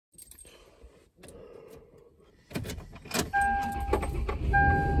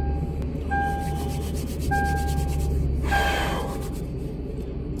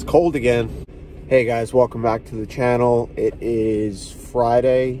cold again. Hey guys, welcome back to the channel. It is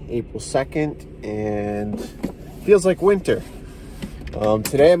Friday, April 2nd, and feels like winter.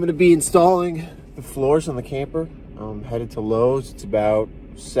 Today I'm going to be installing the floors on the camper. I'm headed to Lowe's. It's about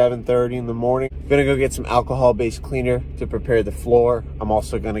 7:30 in the morning. I'm going to go get some alcohol-based cleaner to prepare the floor. I'm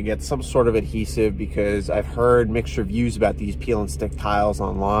also going to get some sort of adhesive because I've heard mixed reviews about these peel and stick tiles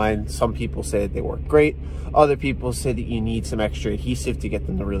online. Some people say that they work great. Other people say that you need some extra adhesive to get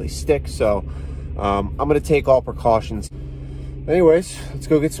them to really stick. So I'm going to take all precautions. Anyways, let's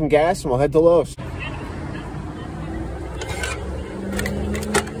go get some gas and we'll head to Lowe's.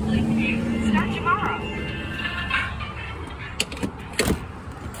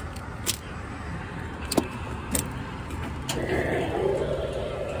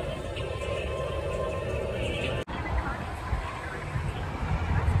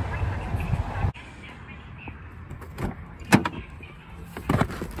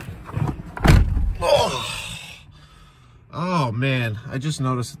 Oh man, I just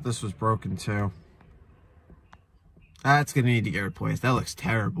noticed that this was broken too. That's gonna need to get replaced. That looks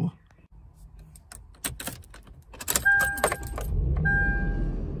terrible.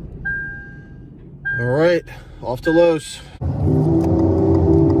 All right, off to Lowe's.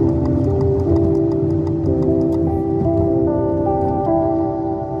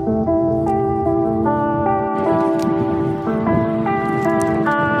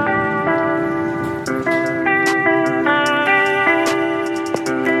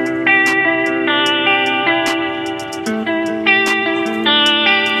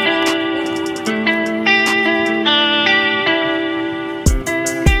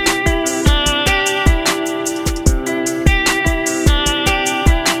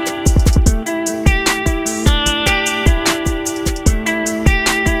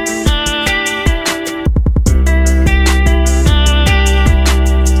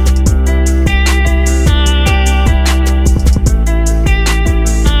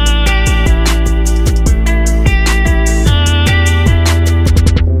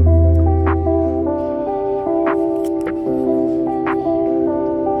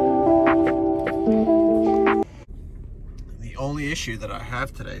 Only issue that I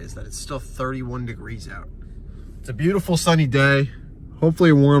have today is that it's still 31 degrees out. It's a beautiful sunny day. Hopefully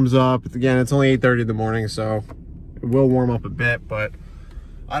it warms up. Again, it's only 8:30 in the morning, so it will warm up a bit, but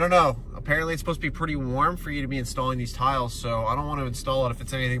I don't know. Apparently it's supposed to be pretty warm for you to be installing these tiles, so I don't want to install it if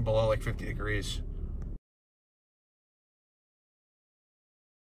it's anything below like 50 degrees.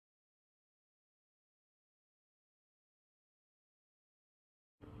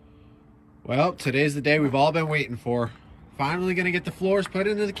 Well, today's the day we've all been waiting for. Finally gonna get the floors put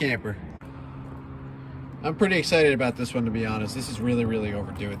into the camper. I'm pretty excited about this one, to be honest. This is really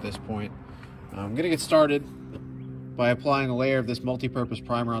overdue at this point. I'm gonna get started by applying a layer of this multi-purpose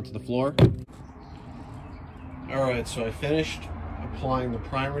primer onto the floor. All right, so I finished applying the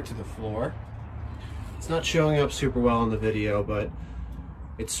primer to the floor. It's not showing up super well in the video, but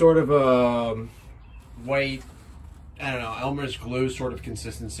it's sort of a white, I don't know, Elmer's glue sort of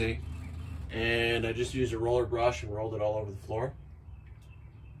consistency. And I just used a roller brush and rolled it all over the floor.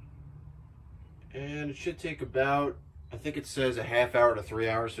 And it should take about, I think it says a half hour to 3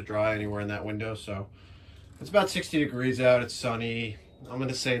 hours to dry anywhere in that window. So it's about 60 degrees out, it's sunny. I'm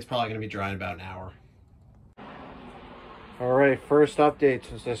gonna say it's probably gonna be dry in about an hour. All right, first update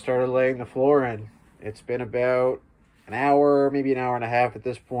since I started laying the floor in. It's been about an hour, maybe an hour and a half at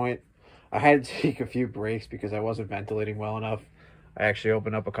this point. I had to take a few breaks because I wasn't ventilating well enough. I actually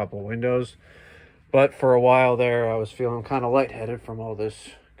opened up a couple of windows, but for a while there I was feeling kind of lightheaded from all this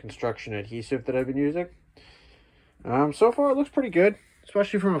construction adhesive that I've been using. So far it looks pretty good,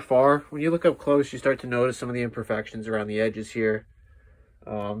 especially from afar. When you look up close, you start to notice some of the imperfections around the edges here.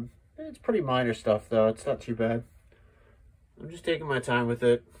 It's pretty minor stuff though, it's not too bad. I'm just taking my time with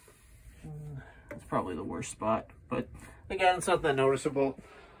it. It's probably the worst spot, but again, it's not that noticeable.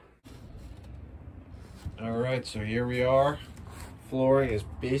 All right, so here we are. Flooring is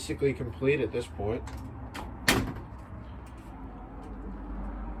basically complete at this point. And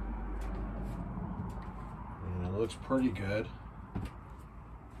it looks pretty good.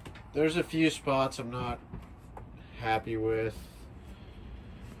 There's a few spots I'm not happy with.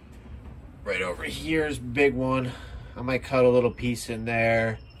 Right over here is a big one. I might cut a little piece in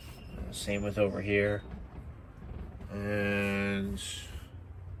there. Same with over here. And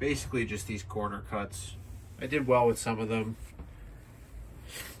basically just these corner cuts. I did well with some of them.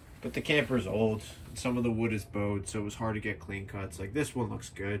 But the camper is old, and some of the wood is bowed, so it was hard to get clean cuts. Like this one looks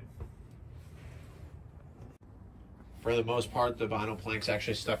good. For the most part, the vinyl planks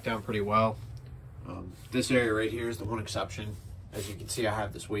actually stuck down pretty well. This area right here is the one exception. As you can see, I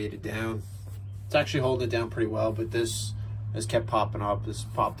have this weighted down. It's actually holding it down pretty well, but this has kept popping up. This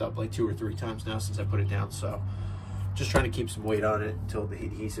popped up like 2 or 3 times now since I put it down, so just trying to keep some weight on it until the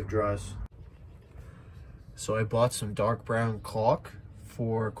adhesive dries. So I bought some dark brown caulk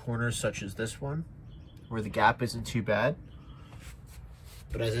for corners such as this one, where the gap isn't too bad.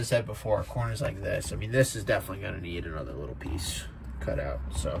 But as I said before, corners like this, I mean, this is definitely gonna need another little piece cut out.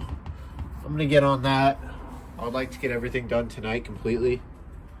 So I'm gonna get on that. I would like to get everything done tonight completely.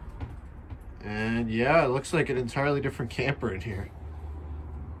 And yeah, it looks like an entirely different camper in here.